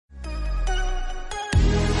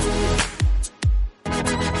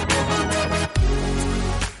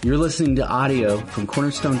You're listening to audio from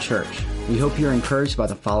Cornerstone Church. We hope you're encouraged by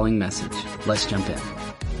the following message. Let's jump in.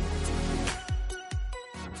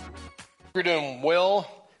 You're doing well.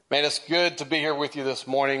 Man, it's good to be here with you this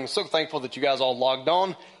morning. So thankful that you guys all logged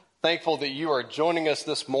on. Thankful that you are joining us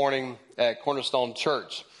this morning at Cornerstone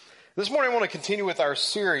Church. This morning I want to continue with our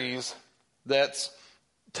series that's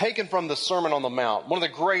taken from the Sermon on the Mount. One of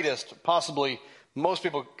the greatest, possibly most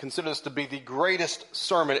people consider this to be the greatest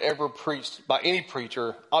sermon ever preached by any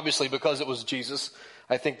preacher, obviously because it was Jesus.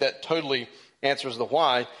 I think that totally answers the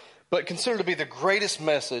why, but considered to be the greatest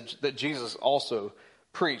message that Jesus also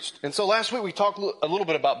preached. And so last week we talked a little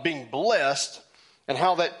bit about being blessed and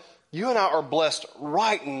how that you and I are blessed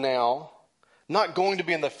right now, not going to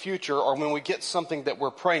be in the future or when we get something that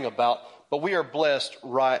we're praying about, but we are blessed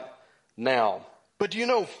right now. But do you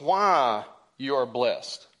know why you are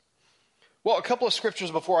blessed? Well, a couple of scriptures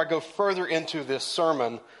before I go further into this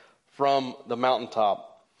sermon from the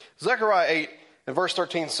mountaintop. Zechariah 8 and verse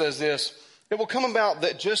 13 says this, "It will come about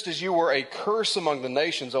that just as you were a curse among the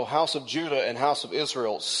nations, O house of Judah and house of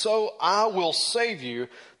Israel, so I will save you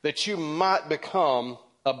that you might become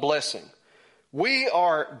a blessing." We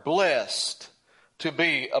are blessed to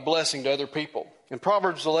be a blessing to other people. In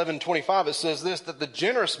Proverbs 11:25 it says this, that the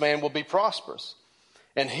generous man will be prosperous,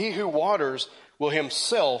 and he who waters will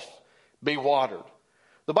himself be watered.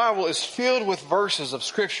 The Bible is filled with verses of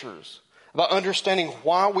scriptures about understanding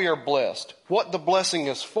why we are blessed. What the blessing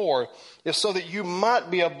is for is so that you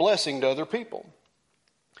might be a blessing to other people.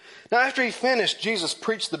 Now, after he finished, Jesus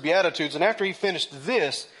preached the Beatitudes, and after he finished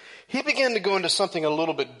this, he began to go into something a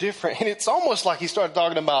little bit different. And it's almost like he started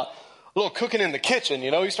talking about a little cooking in the kitchen.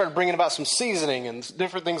 You know, he started bringing about some seasoning and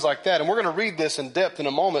different things like that. And we're going to read this in depth in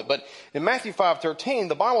a moment. But in Matthew 5:13,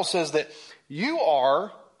 the Bible says that you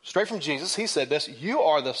are, straight from Jesus, he said this, you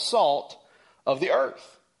are the salt of the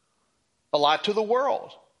earth, a light to the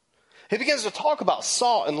world. He begins to talk about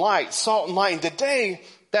salt and light. And today,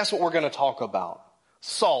 that's what we're going to talk about,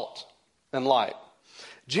 salt and light.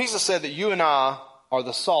 Jesus said that you and I are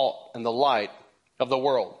the salt and the light of the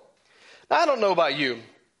world. Now, I don't know about you,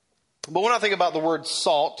 but when I think about the word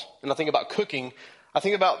salt and I think about cooking, I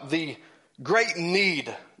think about the great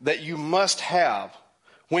need that you must have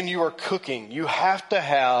when you are cooking. You have to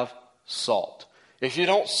have salt. If you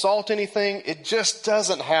don't salt anything, it just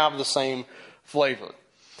doesn't have the same flavor.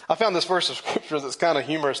 I found this verse of scripture that's kind of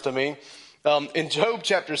humorous to me. In Job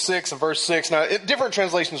chapter 6 and verse 6, now different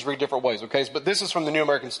translations read different ways, okay? But this is from the New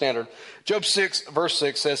American Standard. Job 6 verse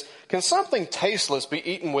 6 says, "Can something tasteless be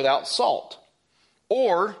eaten without salt?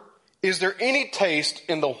 Or is there any taste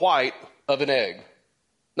in the white of an egg?"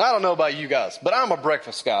 Now, I don't know about you guys, but I'm a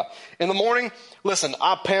breakfast guy. In the morning, listen,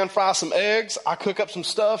 I pan fry some eggs. I cook up some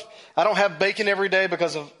stuff. I don't have bacon every day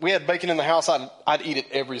because if we had bacon in the house, I'd eat it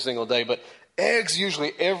every single day. But eggs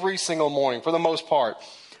usually every single morning for the most part.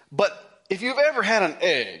 But if you've ever had an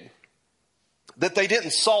egg that they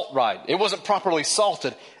didn't salt right, it wasn't properly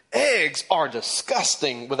salted, eggs are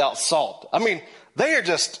disgusting without salt. I mean, they are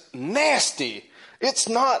just nasty. It's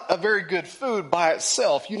not a very good food by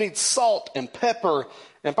itself. You need salt and pepper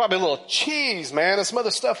and probably a little cheese, man, and some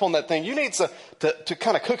other stuff on that thing. You need to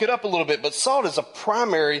kind of cook it up a little bit, but salt is a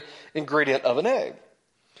primary ingredient of an egg.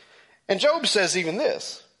 And Job says even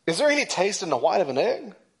this, is there any taste in the white of an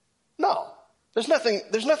egg? No. There's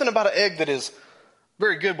nothing about an egg that is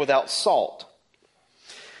very good without salt.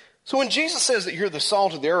 So when Jesus says that you're the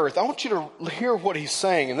salt of the earth, I want you to hear what he's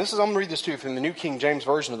saying. And I'm going to read this to you from the New King James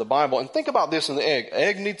Version of the Bible. And think about this in the egg.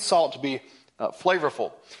 Egg needs salt to be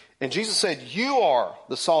flavorful. And Jesus said, you are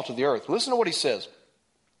the salt of the earth. Listen to what he says.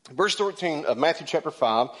 Verse 13 of Matthew chapter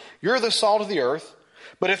 5, you're the salt of the earth,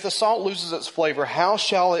 but if the salt loses its flavor, how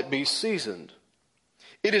shall it be seasoned?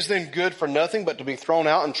 It is then good for nothing but to be thrown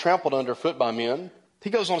out and trampled underfoot by men.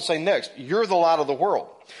 He goes on to say next, you're the light of the world.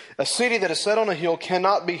 A city that is set on a hill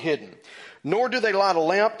cannot be hidden. Nor do they light a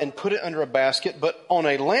lamp and put it under a basket, but on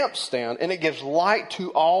a lampstand, and it gives light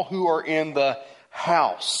to all who are in the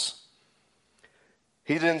house.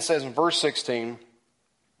 He then says in verse 16,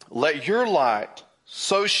 let your light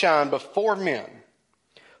so shine before men,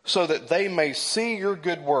 so that they may see your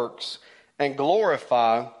good works and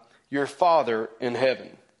glorify your Father in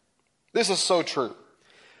heaven. This is so true.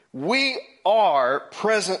 We are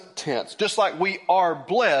present tense. Just like we are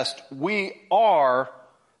blessed, we are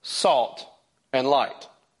salt and light.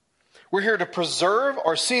 We're here to preserve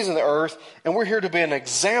or season the earth, and we're here to be an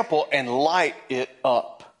example and light it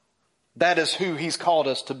up. That is who he's called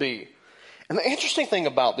us to be. And the interesting thing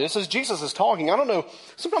about this is Jesus is talking. I don't know,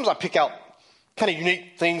 sometimes I pick out kind of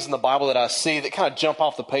unique things in the Bible that I see that kind of jump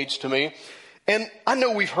off the page to me. And I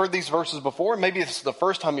know we've heard these verses before. Maybe this is the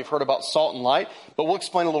first time you've heard about salt and light, but we'll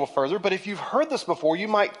explain a little further. But if you've heard this before, you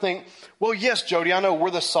might think, well, yes, Jody, I know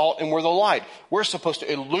we're the salt and we're the light. We're supposed to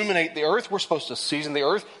illuminate the earth. We're supposed to season the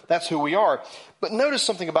earth. That's who we are. But notice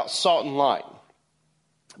something about salt and light.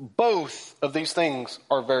 Both of these things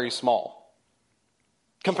are very small.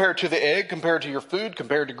 Compared to the egg, compared to your food,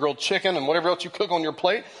 compared to grilled chicken and whatever else you cook on your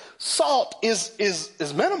plate, salt is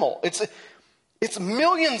minimal. It's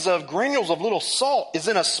millions of granules of little salt is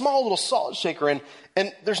in a small little salt shaker,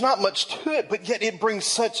 and there's not much to it, but yet it brings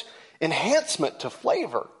such enhancement to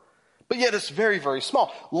flavor. But yet it's very, very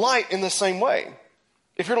small. Light in the same way.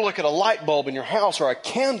 If you're to look at a light bulb in your house or a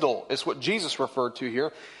candle, is what Jesus referred to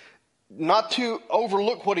here, not to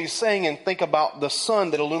overlook what he's saying and think about the sun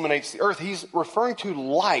that illuminates the earth. He's referring to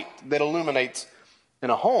light that illuminates in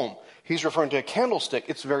a home. He's referring to a candlestick.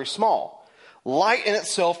 It's very small. Light in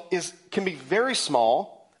itself can be very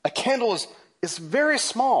small. A candle is very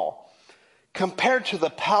small compared to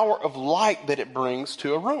the power of light that it brings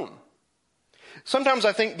to a room. Sometimes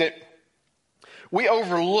I think that we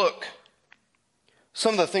overlook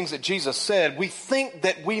some of the things that Jesus said. We think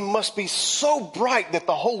that we must be so bright that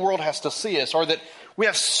the whole world has to see us, or that we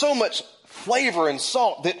have so much flavor and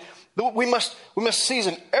salt that we must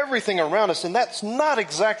season everything around us. And that's not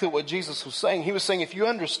exactly what Jesus was saying. He was saying, if you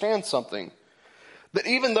understand something, that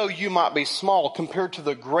even though you might be small compared to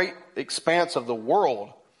the great expanse of the world,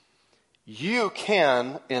 you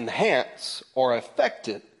can enhance or affect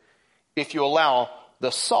it if you allow the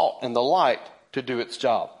salt and the light to do its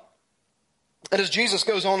job. And as Jesus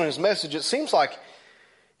goes on in his message, it seems like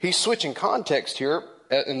he's switching context here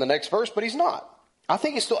in the next verse, but he's not. I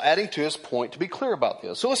think he's still adding to his point to be clear about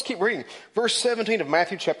this. So let's keep reading. Verse 17 of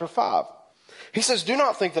Matthew chapter 5. He says, do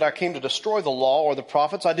not think that I came to destroy the law or the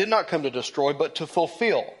prophets. I did not come to destroy, but to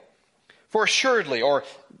fulfill. For assuredly, or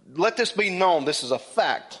let this be known, this is a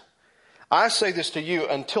fact. I say this to you,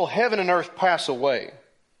 until heaven and earth pass away.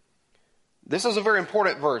 This is a very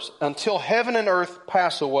important verse. Until heaven and earth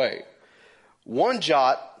pass away, one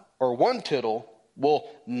jot or one tittle will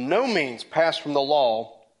no means pass from the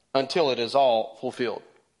law until it is all fulfilled.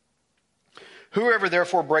 Whoever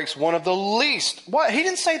therefore breaks one of the least, what? He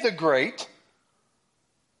didn't say the great.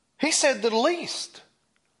 He said the least.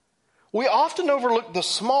 We often overlook the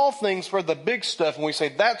small things for the big stuff, and we say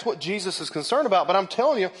that's what Jesus is concerned about. But I'm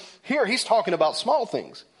telling you, here he's talking about small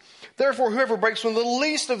things. Therefore, whoever breaks one of the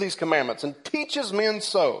least of these commandments and teaches men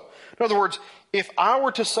so. In other words, if I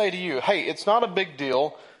were to say to you, hey, it's not a big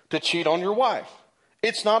deal to cheat on your wife.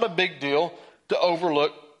 It's not a big deal to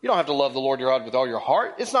overlook. You don't have to love the Lord your God with all your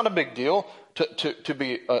heart. It's not a big deal to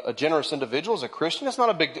be a generous individual as a Christian. It's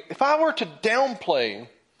not a big deal. If I were to downplay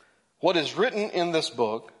what is written in this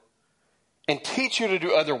book and teach you to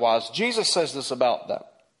do otherwise, Jesus says this about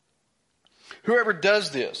that. Whoever does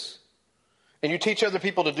this, and you teach other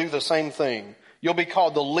people to do the same thing, you'll be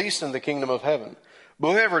called the least in the kingdom of heaven.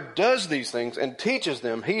 But whoever does these things and teaches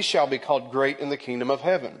them, he shall be called great in the kingdom of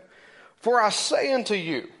heaven. For I say unto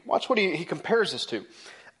you, watch what he compares this to.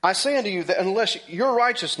 I say unto you that unless your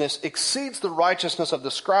righteousness exceeds the righteousness of the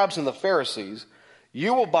scribes and the Pharisees,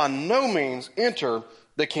 you will by no means enter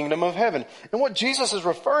the kingdom of heaven. And what Jesus is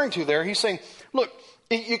referring to there, he's saying, look,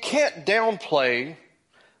 you can't downplay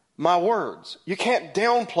my words. You can't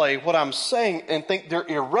downplay what I'm saying and think they're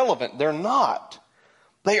irrelevant. They're not.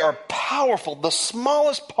 They are powerful. The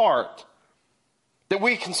smallest part that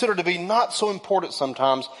we consider to be not so important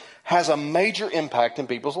sometimes has a major impact in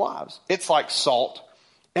people's lives. It's like salt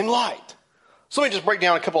and light. So let me just break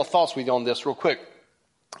down a couple of thoughts with you on this real quick.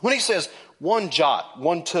 When he says one jot,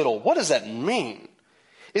 one tittle, what does that mean?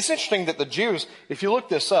 It's interesting that the Jews, if you look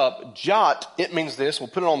this up, jot, it means this. We'll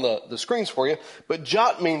put it on the screens for you. But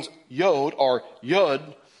jot means yod or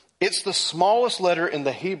yud. It's the smallest letter in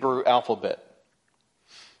the Hebrew alphabet.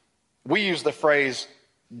 We use the phrase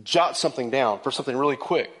jot something down for something really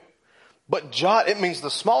quick. But jot, it means the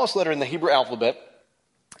smallest letter in the Hebrew alphabet.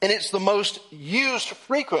 And it's the most used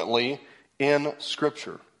frequently in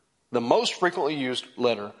Scripture. The most frequently used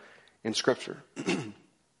letter in Scripture.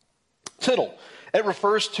 Tittle. It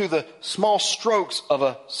refers to the small strokes of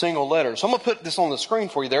a single letter. So I'm going to put this on the screen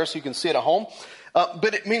for you there so you can see it at home.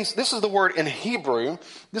 But it means, this is the word in Hebrew.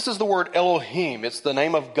 This is the word Elohim. It's the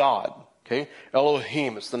name of God. Okay?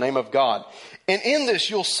 Elohim. It's the name of God. And in this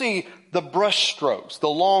you'll see the brush strokes, the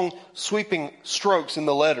long sweeping strokes in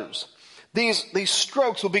the letters. These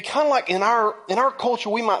strokes will be kind of like in our culture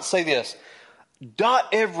we might say this. Dot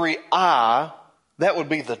every I. That would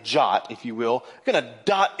be the jot, if you will. You're going to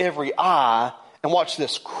dot every I. And watch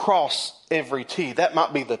this, cross every T. That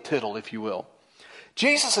might be the tittle, if you will.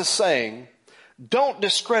 Jesus is saying don't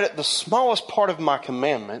discredit the smallest part of my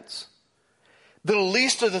commandments, the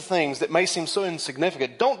least of the things that may seem so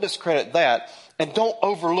insignificant. Don't discredit that, and don't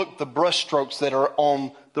overlook the brushstrokes that are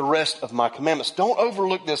on the rest of my commandments. Don't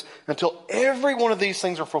overlook this until every one of these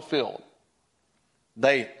things are fulfilled.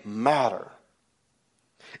 They matter.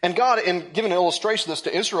 And God, in giving an illustration of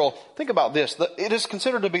this to Israel, think about this. It is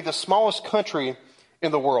considered to be the smallest country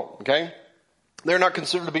in the world, okay? They're not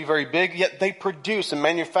considered to be very big, yet they produce and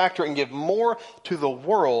manufacture and give more to the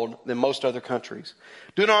world than most other countries.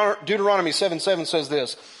 Deuteronomy 7:7 says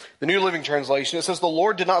this, the New Living Translation, it says, the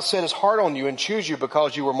Lord did not set his heart on you and choose you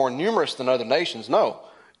because you were more numerous than other nations. No,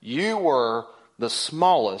 you were the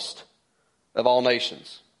smallest of all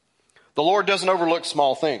nations. The Lord doesn't overlook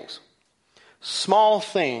small things. Small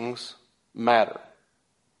things matter.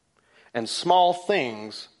 And small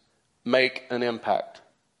things make an impact.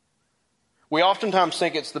 We oftentimes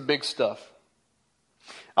think it's the big stuff.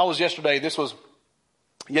 Yesterday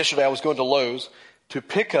I was going to Lowe's to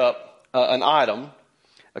pick up an item,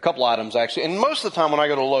 a couple items actually. And most of the time when I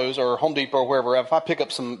go to Lowe's or Home Depot or wherever, if I pick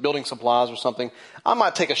up some building supplies or something, I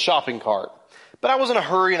might take a shopping cart. But I was in a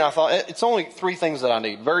hurry and I thought, it's only 3 things that I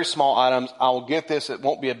need. Very small items. I will get this. It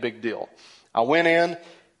won't be a big deal. I went in,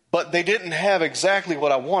 but they didn't have exactly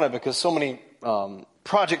what I wanted because so many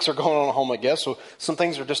projects are going on at home, I guess. So some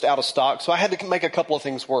things are just out of stock. So I had to make a couple of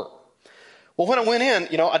things work. Well, when I went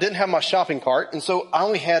in, I didn't have my shopping cart. And so I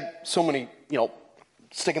only had so many,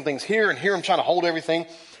 sticking things here and here. I'm trying to hold everything.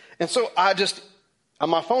 And so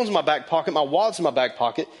my phone's in my back pocket. My wallet's in my back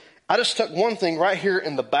pocket. I just stuck one thing right here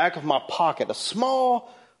in the back of my pocket, a small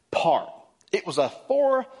part. It was a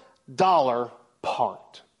 $4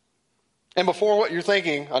 part. And before what you're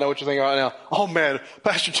thinking, I know what you're thinking right now. Oh man,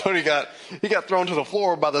 Pastor Jody got thrown to the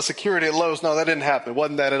floor by the security at Lowe's. No, that didn't happen. It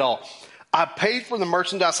wasn't that at all. I paid for the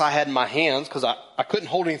merchandise I had in my hands because I couldn't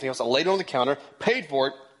hold anything else. I laid it on the counter, paid for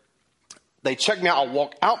it. They checked me out. I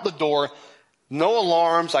walk out the door. No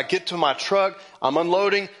alarms. I get to my truck. I'm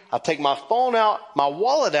unloading. I take my phone out, my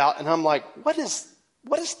wallet out, and I'm like, what is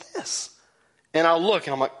this? And I look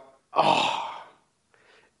and I'm like,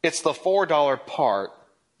 it's the $4 part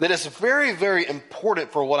that is very, very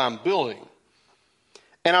important for what I'm building.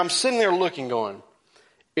 And I'm sitting there looking going,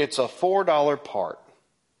 it's a $4 part.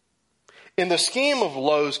 In the scheme of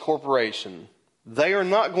Lowe's Corporation, they are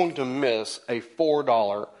not going to miss a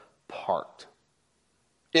 $4 part.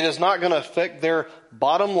 It is not going to affect their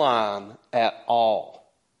bottom line at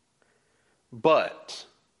all. But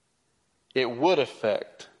it would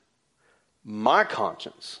affect my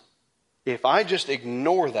conscience if I just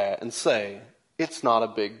ignore that and say, it's not a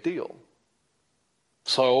big deal.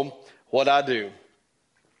 So what I do,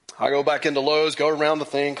 I go back into Lowe's, go around the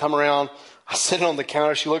thing, come around. I sit on the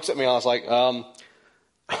counter. She looks at me. I was like,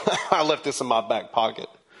 I left this in my back pocket.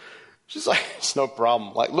 She's like, it's no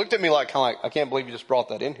problem. Looked at me like I can't believe you just brought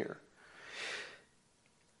that in here.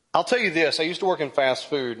 I'll tell you this. I used to work in fast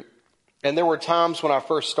food. And there were times when I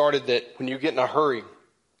first started that when you get in a hurry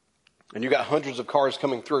and you got hundreds of cars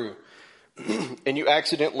coming through and you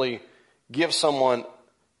accidentally give someone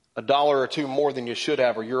 $1 or $2 more than you should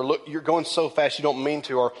have, or you're going so fast you don't mean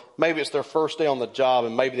to, or maybe it's their first day on the job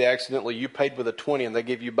and maybe you paid with a 20 and they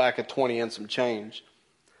give you back a 20 and some change.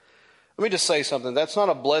 Let me just say something. That's not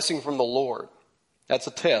a blessing from the Lord. That's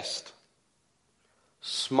a test.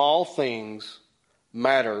 Small things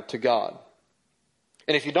matter to God.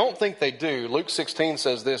 And if you don't think they do, Luke 16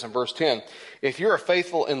 says this in verse 10, if you are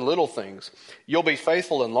faithful in little things, you'll be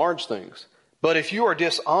faithful in large things. But if you are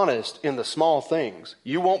dishonest in the small things,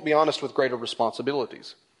 you won't be honest with greater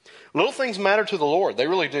responsibilities. Little things matter to the Lord. They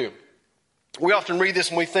really do. We often read this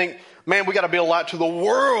and we think, man, we got to be a light to the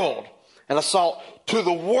world and a salt to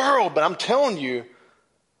the world. But I'm telling you,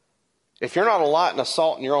 if you're not a light and a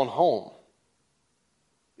salt in your own home,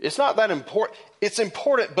 it's not that important. It's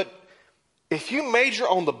important, but if you major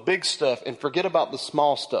on the big stuff and forget about the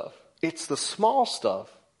small stuff, it's the small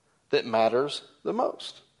stuff that matters the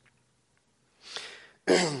most.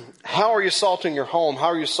 How are you salting your home? How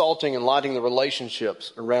are you salting and lighting the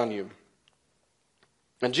relationships around you?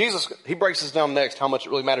 And Jesus, he breaks this down next, how much it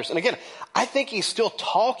really matters. And again, I think he's still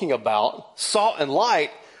talking about salt and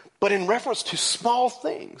light, but in reference to small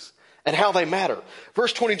things and how they matter.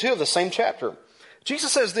 Verse 22 of the same chapter.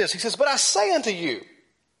 Jesus says this, he says, but I say unto you,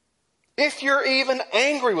 if you're even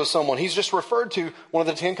angry with someone, he's just referred to one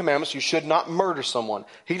of the 10 commandments, you should not murder someone.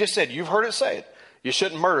 He just said, you've heard it said, you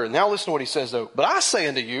shouldn't murder. Now listen to what he says though. But I say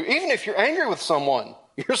unto you, even if you're angry with someone,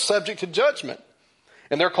 you're subject to judgment.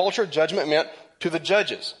 In their culture, judgment meant to the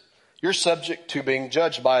judges. You're subject to being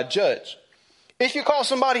judged by a judge. If you call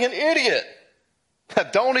somebody an idiot,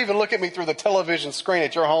 Don't even look at me through the television screen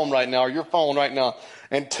at your home right now or your phone right now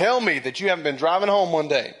and tell me that you haven't been driving home one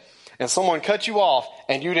day and someone cut you off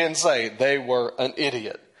and you didn't say they were an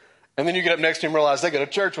idiot. And then you get up next to him and realize they go to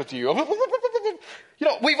church with you. You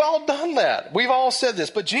know, we've all done that. We've all said this.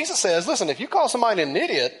 But Jesus says, listen, if you call somebody an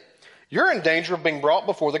idiot, you're in danger of being brought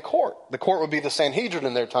before the court. The court would be the Sanhedrin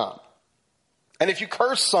in their time. And if you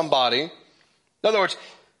curse somebody, in other words,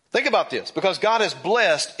 think about this, because God is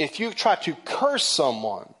blessed. If you try to curse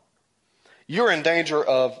someone, you're in danger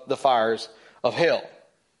of the fires of hell.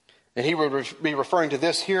 And he would be referring to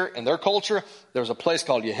this here in their culture. There was a place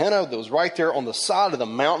called Gehenna that was right there on the side of the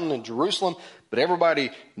mountain in Jerusalem. But everybody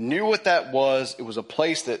knew what that was. It was a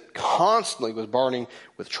place that constantly was burning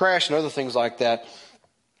with trash and other things like that.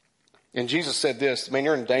 And Jesus said this, man,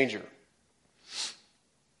 you're in danger.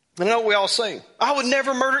 And I know what we all say, I would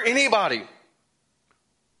never murder anybody.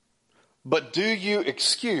 But do you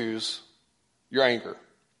excuse your anger?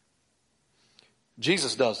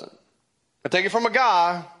 Jesus doesn't. I take it from a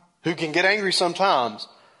guy who can get angry sometimes.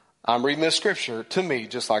 I'm reading this scripture to me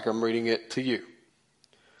just like I'm reading it to you.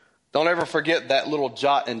 Don't ever forget that little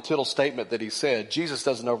jot and tittle statement that he said. Jesus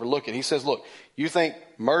doesn't overlook it. He says, look, you think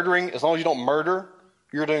murdering, as long as you don't murder,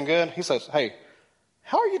 you're doing good? He says, hey,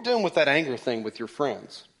 how are you doing with that anger thing with your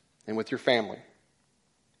friends and with your family?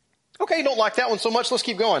 Okay, you don't like that one so much. Let's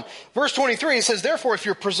keep going. Verse 23, it says, therefore, if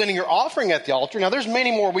you're presenting your offering at the altar. Now, there's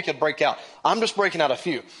many more we could break out. I'm just breaking out a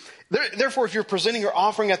few. Therefore, if you're presenting your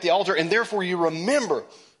offering at the altar, and therefore you remember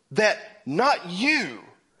that not you,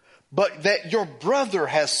 but that your brother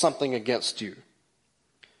has something against you.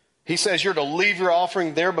 He says you're to leave your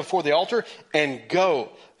offering there before the altar and go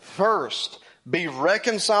first. Be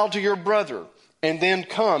reconciled to your brother and then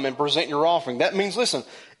come and present your offering. That means, listen,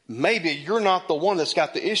 maybe you're not the one that's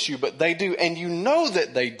got the issue, but they do. And you know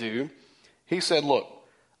that they do. He said, look,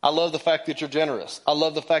 I love the fact that you're generous. I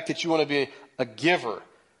love the fact that you want to be a giver.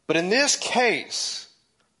 But in this case,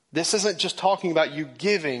 this isn't just talking about you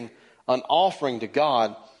giving an offering to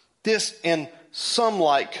God. This, in some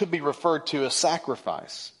light, could be referred to as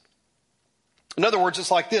sacrifice. In other words,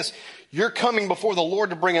 it's like this. You're coming before the Lord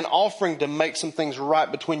to bring an offering to make some things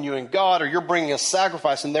right between you and God, or you're bringing a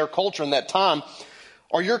sacrifice in their culture in that time,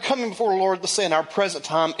 or you're coming before the Lord, let's say in our present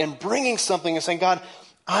time, and bringing something and saying, God,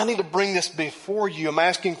 I need to bring this before you. I'm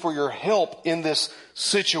asking for your help in this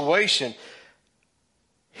situation.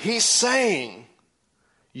 He's saying,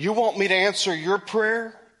 you want me to answer your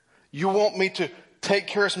prayer? You want me to take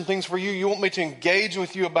care of some things for you? You want me to engage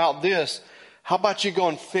with you about this? How about you go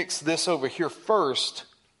and fix this over here first,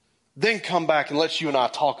 then come back and let you and I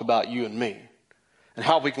talk about you and me and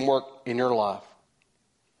how we can work in your life.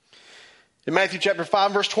 In Matthew chapter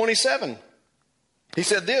 5, verse 27, he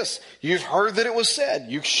said this, you've heard that it was said,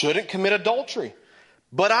 you shouldn't commit adultery.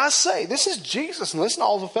 But I say, this is Jesus, and listen to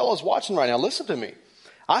all the fellows watching right now, listen to me.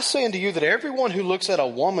 I say unto you that everyone who looks at a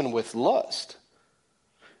woman with lust,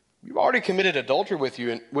 you've already committed adultery with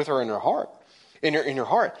her in her heart, in your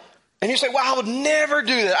heart. And you say, well, I would never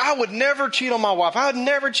do that. I would never cheat on my wife. I would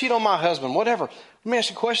never cheat on my husband, whatever. Let me ask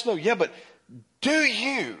you a question though. Yeah, but do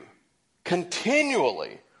you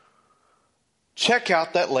continually check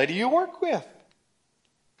out that lady you work with?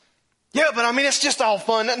 Yeah, but I mean, it's just all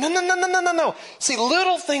fun. No. See,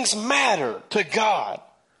 little things matter to God.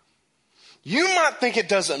 You might think it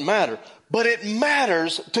doesn't matter, but it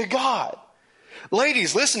matters to God.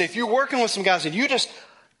 Ladies, listen, if you're working with some guys and you just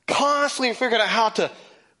constantly figuring out how to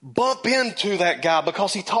bump into that guy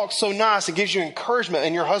because he talks so nice and gives you encouragement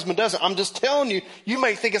and your husband doesn't, I'm just telling you, you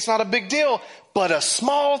may think it's not a big deal, but a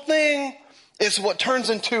small thing is what turns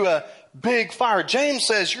into a big fire. James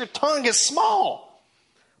says your tongue is small,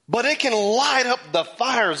 but it can light up the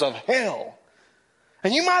fires of hell.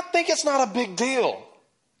 And you might think it's not a big deal.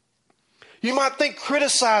 You might think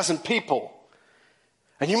criticizing people,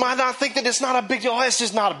 and you might not think that it's not a big deal. Oh, it's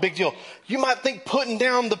just not a big deal. You might think putting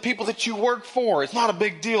down the people that you work for is not a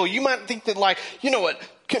big deal. You might think that, like, you know what,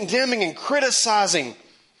 condemning and criticizing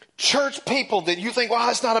church people that you think, well,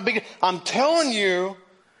 it's not a big deal. I'm telling you,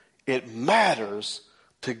 it matters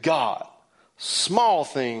to God. Small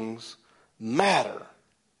things matter.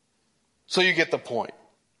 So you get the point.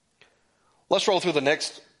 Let's roll through the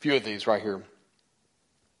next few of these right here.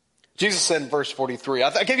 Jesus said in verse 43,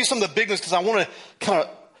 I gave you some of the big ones because I want to kind of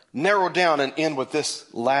narrow down and end with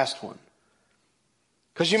this last one.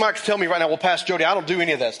 Because you might tell me right now, well, Pastor Jody, I don't do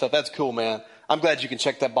any of that stuff. That's cool, man. I'm glad you can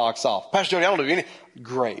check that box off. Pastor Jody, I don't do any.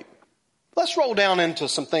 Great. Let's roll down into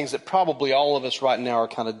some things that probably all of us right now are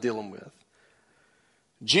kind of dealing with.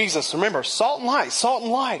 Jesus, remember, salt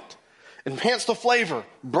and light. Enhance the flavor,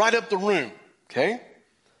 bright up the room. Okay?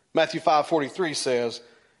 Matthew 5:43 says,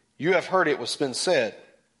 You have heard it was been said,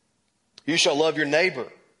 you shall love your neighbor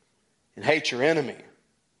and hate your enemy.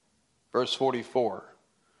 Verse 44.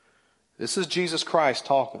 This is Jesus Christ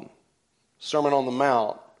talking. Sermon on the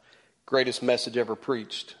Mount, greatest message ever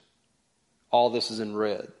preached. All this is in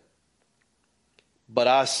red. But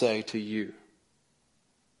I say to you,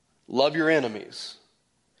 love your enemies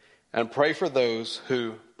and pray for those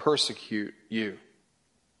who persecute you,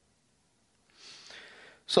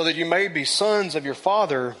 so that you may be sons of your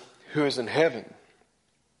Father who is in heaven.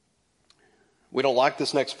 We don't like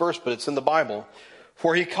this next verse, but it's in the Bible.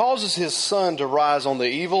 For he causes his sun to rise on the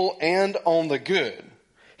evil and on the good.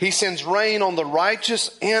 He sends rain on the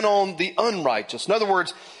righteous and on the unrighteous. In other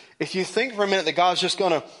words, if you think for a minute that God's just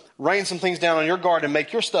going to rain some things down on your garden and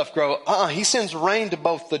make your stuff grow, he sends rain to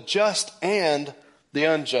both the just and the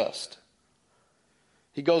unjust.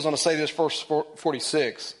 He goes on to say this, verse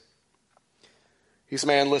 46. He says,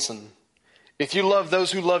 man, listen, if you love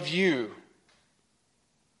those who love you,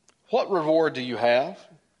 what reward do you have?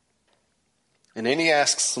 And then he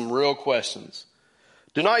asks some real questions.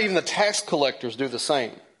 Do not even the tax collectors do the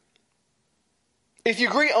same? If you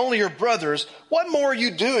greet only your brothers, what more are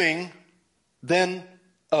you doing than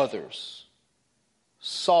others?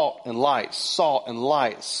 Salt and light, salt and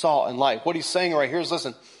light, salt and light. What he's saying right here is,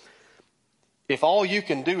 listen, if all you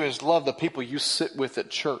can do is love the people you sit with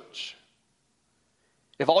at church,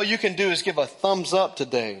 if all you can do is give a thumbs up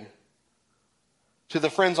today to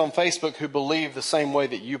the friends on Facebook who believe the same way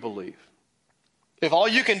that you believe, if all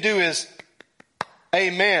you can do is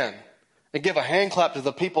amen and give a hand clap to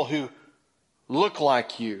the people who look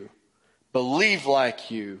like you, believe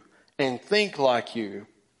like you, and think like you,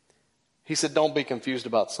 he said, don't be confused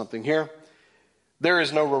about something here. There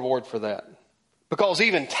is no reward for that. Because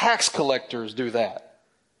even tax collectors do that.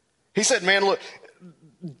 He said, man, look,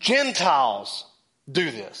 Gentiles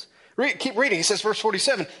do this. Keep reading. He says, verse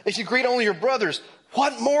 47, if you greet only your brothers,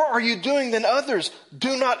 what more are you doing than others?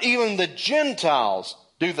 Do not even the Gentiles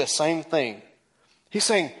do the same thing? He's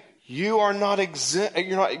saying, you're not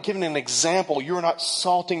giving an example. You're not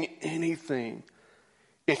salting anything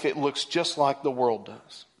if it looks just like the world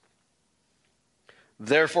does.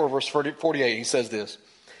 Therefore, verse 48, he says this,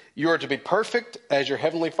 you are to be perfect as your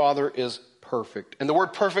heavenly Father is perfect. And the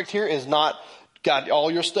word perfect here is not got all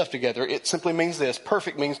your stuff together. It simply means this.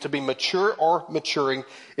 Perfect means to be mature or maturing.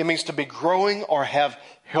 It means to be growing or have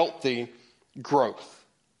healthy growth.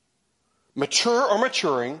 Mature or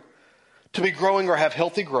maturing, to be growing or have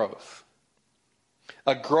healthy growth.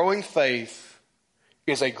 A growing faith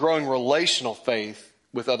is a growing relational faith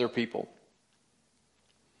with other people.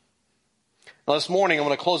 Now this morning I'm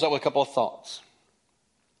going to close out with a couple of thoughts.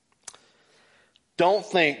 Don't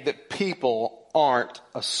think that people aren't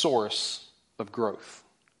a source of growth.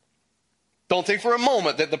 Don't think for a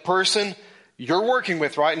moment that the person you're working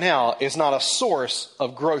with right now is not a source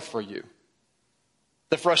of growth for you.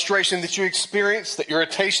 The frustration that you experience, the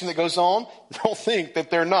irritation that goes on, don't think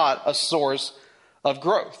that they're not a source of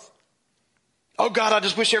growth. Oh God, I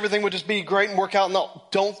just wish everything would just be great and work out. No,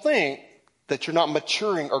 don't think that you're not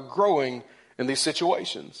maturing or growing in these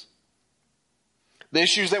situations. The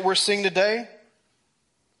issues that we're seeing today,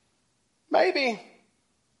 maybe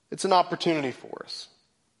it's an opportunity for us.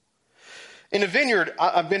 In a vineyard,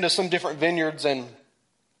 I've been to some different vineyards and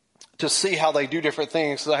to see how they do different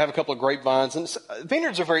things. So I have a couple of grapevines, and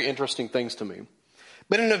vineyards are very interesting things to me.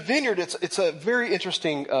 But in a vineyard, it's a very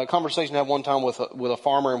interesting conversation I had one time with a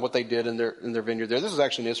farmer and what they did in their vineyard there. This is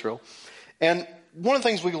actually in Israel. And one of the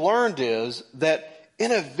things we learned is that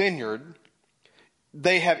in a vineyard,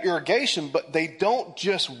 they have irrigation, but they don't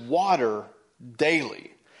just water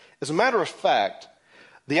daily. As a matter of fact,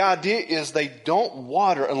 the idea is they don't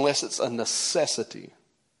water unless it's a necessity.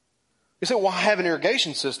 You say, why have an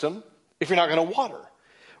irrigation system if you're not going to water?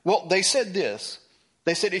 Well, they said this.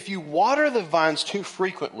 They said if you water the vines too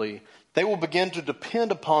frequently, they will begin to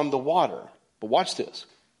depend upon the water. But watch this.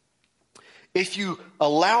 If you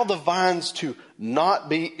allow the vines to not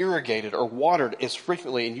be irrigated or watered as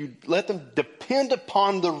frequently, and you let them depend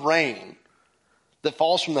upon the rain that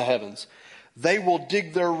falls from the heavens, they will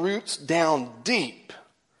dig their roots down deep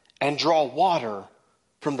and draw water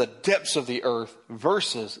from the depths of the earth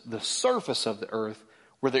versus the surface of the earth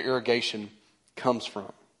where the irrigation comes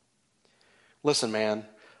from. Listen, man,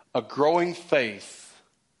 a growing faith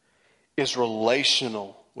is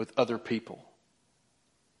relational with other people.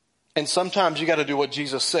 And sometimes you got to do what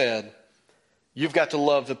Jesus said. You've got to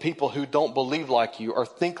love the people who don't believe like you or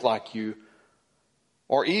think like you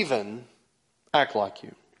or even act like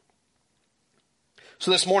you. So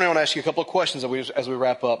this morning I want to ask you a couple of questions as we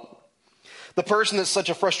wrap up. The person that's such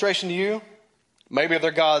a frustration to you, maybe they're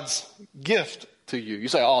God's gift to you. You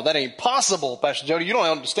say, oh, that ain't possible, Pastor Jody. You don't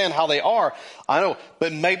understand how they are. I know,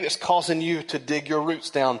 but maybe it's causing you to dig your roots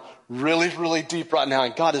down really, really deep right now.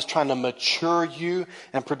 And God is trying to mature you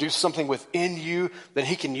and produce something within you that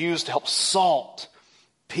he can use to help salt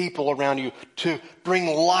people around you, to bring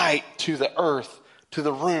light to the earth, to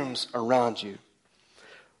the rooms around you.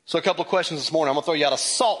 So a couple of questions this morning. I'm going to throw you out a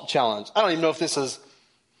salt challenge. I don't even know if this has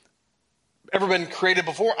ever been created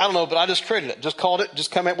before. I don't know, but I just created it. Just called it.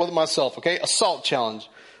 Just come up with it myself, okay? A salt challenge.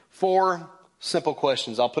 4 simple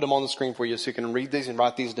questions. I'll put them on the screen for you so you can read these and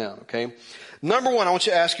write these down, okay? Number 1, I want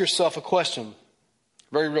you to ask yourself a question.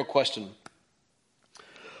 Very real question.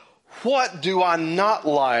 What do I not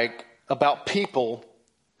like about people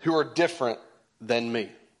who are different than me?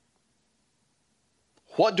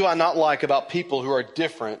 What do I not like about people who are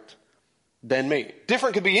different than me?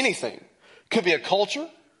 Different could be anything. Could be a culture.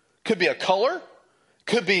 Could be a color.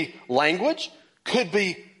 Could be language. Could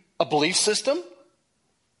be a belief system.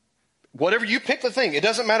 Whatever you pick the thing, it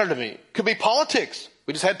doesn't matter to me. Could be politics.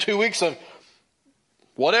 We just had 2 weeks of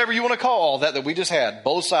whatever you want to call all that we just had.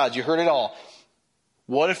 Both sides, you heard it all.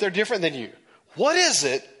 What if they're different than you? What is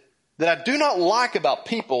it that I do not like about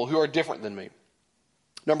people who are different than me?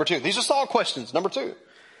 Number 2, these are solid questions. Number 2,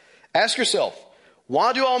 ask yourself,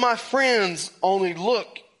 why do all my friends only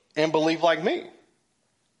look and believe like me?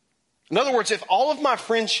 In other words, if all of my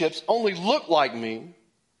friendships only look like me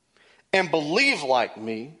and believe like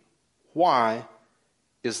me, why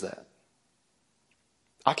is that?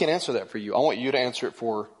 I can't answer that for you. I want you to answer it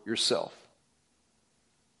for yourself.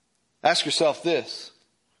 Ask yourself this.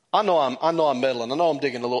 I know I'm meddling. I know I'm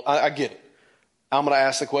digging a little. I get it. I'm going to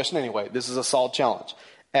ask the question anyway. This is a solid challenge.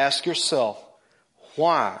 Ask yourself,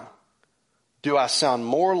 why do I sound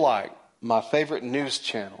more like my favorite news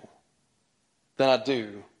channel than I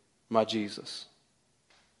do my Jesus?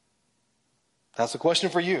 That's a question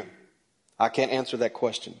for you. I can't answer that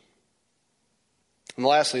question. And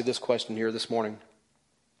lastly, this question here this morning.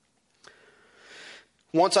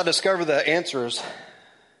 Once I discover the answers,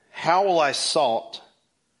 how will I salt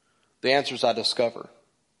the answers I discover?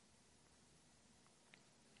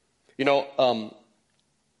 You know,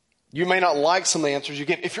 you may not like some of the answers you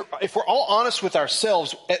give. If we're all honest with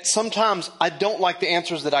ourselves, sometimes I don't like the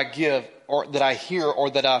answers that I give or that I hear or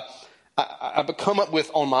that I come up with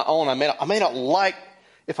on my own. I may not like,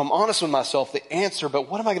 if I'm honest with myself, the answer, but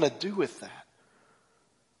what am I going to do with that?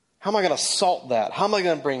 How am I going to salt that? How am I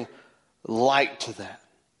going to bring light to that?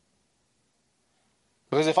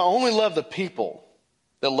 Because if I only love the people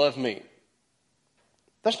that love me,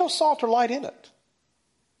 there's no salt or light in it.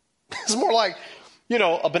 It's more like, you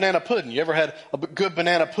know, a banana pudding. You ever had a good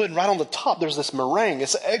banana pudding? Right on the top, there's this meringue.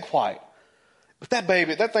 It's an egg white. But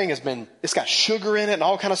that thing it's got sugar in it and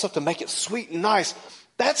all kind of stuff to make it sweet and nice.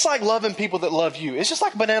 That's like loving people that love you. It's just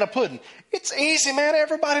like banana pudding. It's easy, man.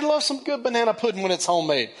 Everybody loves some good banana pudding when it's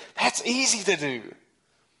homemade. That's easy to do.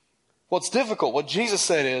 What's difficult, what Jesus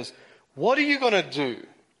said is, what are you going to do?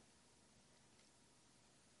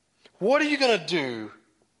 What are you going to do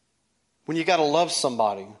when you got to love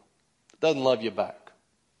somebody that doesn't love you back,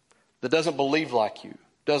 that doesn't believe like you,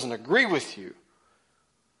 doesn't agree with you,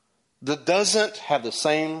 that doesn't have the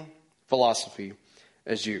same philosophy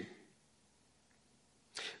as you?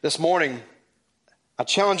 This morning, I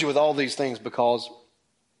challenge you with all these things because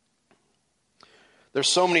there's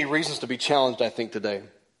so many reasons to be challenged, I think, today.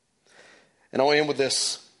 And I'll end with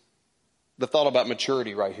this, the thought about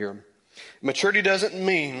maturity right here. Maturity doesn't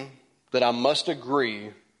mean that I must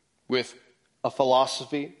agree with a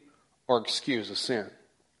philosophy or excuse a sin.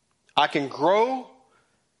 I can grow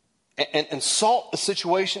and salt a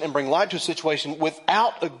situation and bring light to a situation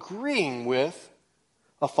without agreeing with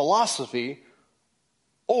a philosophy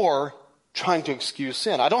or trying to excuse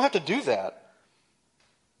sin. I don't have to do that.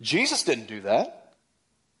 Jesus didn't do that.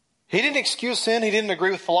 He didn't excuse sin. He didn't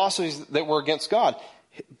agree with philosophies that were against God.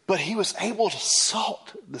 But he was able to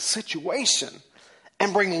salt the situation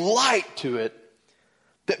and bring light to it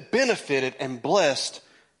that benefited and blessed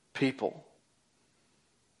people.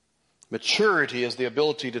 Maturity is the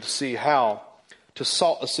ability to see how to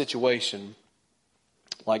salt a situation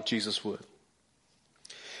like Jesus would.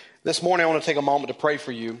 This morning I want to take a moment to pray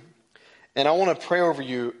for you. And I want to pray over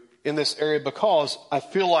you in this area because I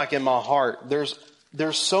feel like in my heart there's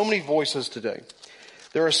so many voices today.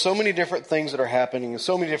 There are so many different things that are happening and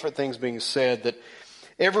so many different things being said that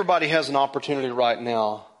everybody has an opportunity right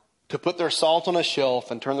now to put their salt on a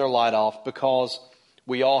shelf and turn their light off because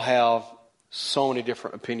we all have so many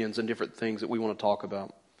different opinions and different things that we want to talk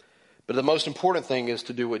about. But the most important thing is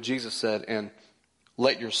to do what Jesus said and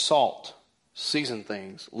let your salt season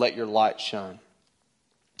things. Let your light shine.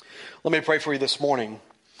 Let me pray for you this morning.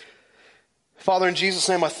 Father, in Jesus'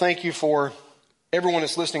 name, I thank you for everyone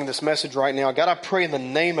that's listening to this message right now. God, I pray in the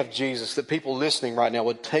name of Jesus that people listening right now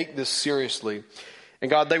would take this seriously.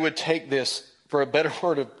 And God, they would take this, for a better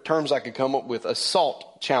word of terms I could come up with, a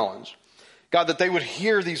SALT challenge. God, that they would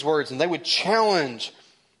hear these words and they would challenge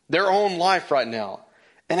their own life right now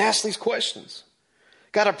and ask these questions.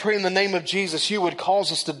 God, I pray in the name of Jesus, you would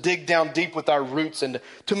cause us to dig down deep with our roots and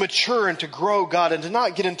to mature and to grow, God, and to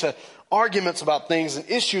not get into arguments about things and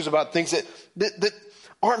issues about things that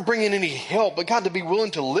aren't bringing any help, but God, to be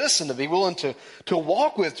willing to listen, to be willing to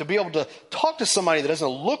walk with, to be able to talk to somebody that doesn't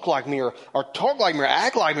look like me or talk like me or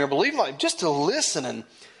act like me or believe like me, just to listen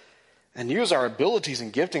and use our abilities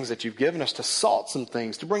and giftings that you've given us to salt some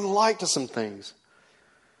things, to bring light to some things,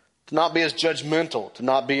 to not be as judgmental, to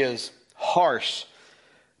not be as harsh,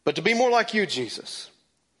 but to be more like you, Jesus,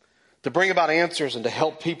 to bring about answers and to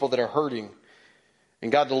help people that are hurting.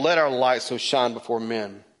 And God, to let our light so shine before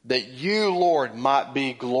men, that you, Lord, might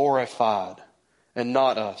be glorified and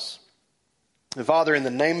not us. And Father, in the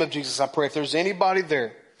name of Jesus, I pray if there's anybody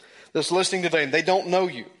there that's listening today and they don't know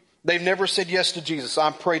you, they've never said yes to Jesus, I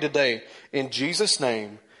pray today in Jesus'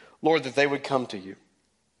 name, Lord, that they would come to you.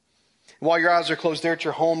 While your eyes are closed there at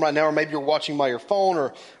your home right now, or maybe you're watching by your phone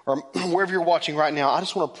or wherever you're watching right now, I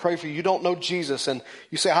just want to pray for you. You don't know Jesus and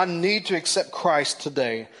you say, I need to accept Christ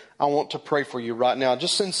today. I want to pray for you right now.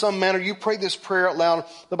 Just in some manner, you pray this prayer out loud.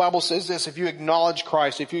 The Bible says this, if you acknowledge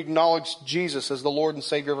Christ, if you acknowledge Jesus as the Lord and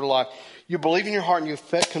Savior of your life, you believe in your heart and you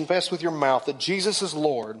confess with your mouth that Jesus is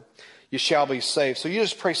Lord, you shall be saved. So you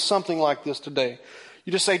just pray something like this today.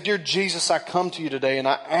 You just say, dear Jesus, I come to you today and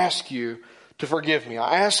I ask you to forgive me.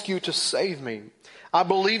 I ask you to save me. I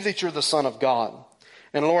believe that you're the Son of God.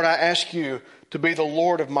 And Lord, I ask you to be the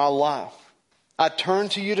Lord of my life. I turn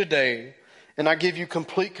to you today and I give you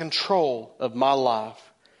complete control of my life.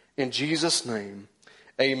 In Jesus' name,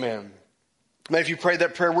 amen. Man, if you prayed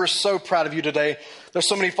that prayer, we're so proud of you today. There's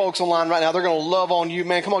so many folks online right now. They're going to love on you,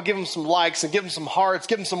 man. Come on, give them some likes and give them some hearts,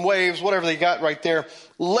 give them some waves, whatever they got right there.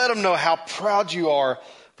 Let them know how proud you are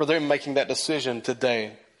for them making that decision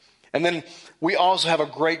today. And then we also have a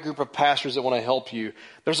great group of pastors that want to help you.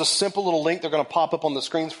 There's a simple little link. They're going to pop up on the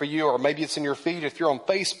screens for you, or maybe it's in your feed. If you're on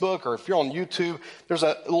Facebook or if you're on YouTube, there's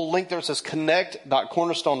a little link there that says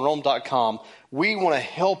connect.cornerstonerome.com. We want to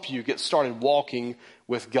help you get started walking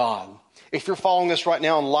with God. If you're following us right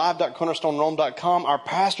now on live.cornerstonerome.com, our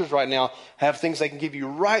pastors right now have things they can give you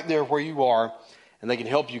right there where you are, and they can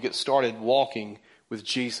help you get started walking with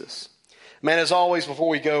Jesus. Man, as always, before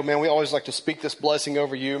we go, man, we always like to speak this blessing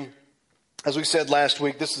over you. As we said last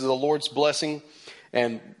week, this is the Lord's blessing,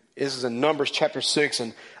 and this is in Numbers chapter 6,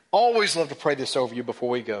 and always love to pray this over you before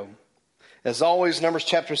we go. As always, Numbers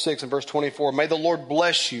chapter 6 and verse 24, may the Lord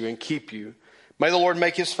bless you and keep you. May the Lord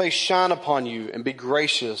make his face shine upon you and be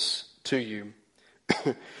gracious to you.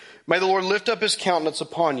 May the Lord lift up his countenance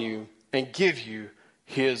upon you and give you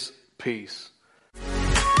his peace.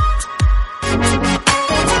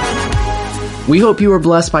 We hope you were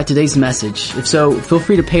blessed by today's message. If so, feel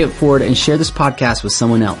free to pay it forward and share this podcast with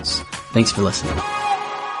someone else. Thanks for listening.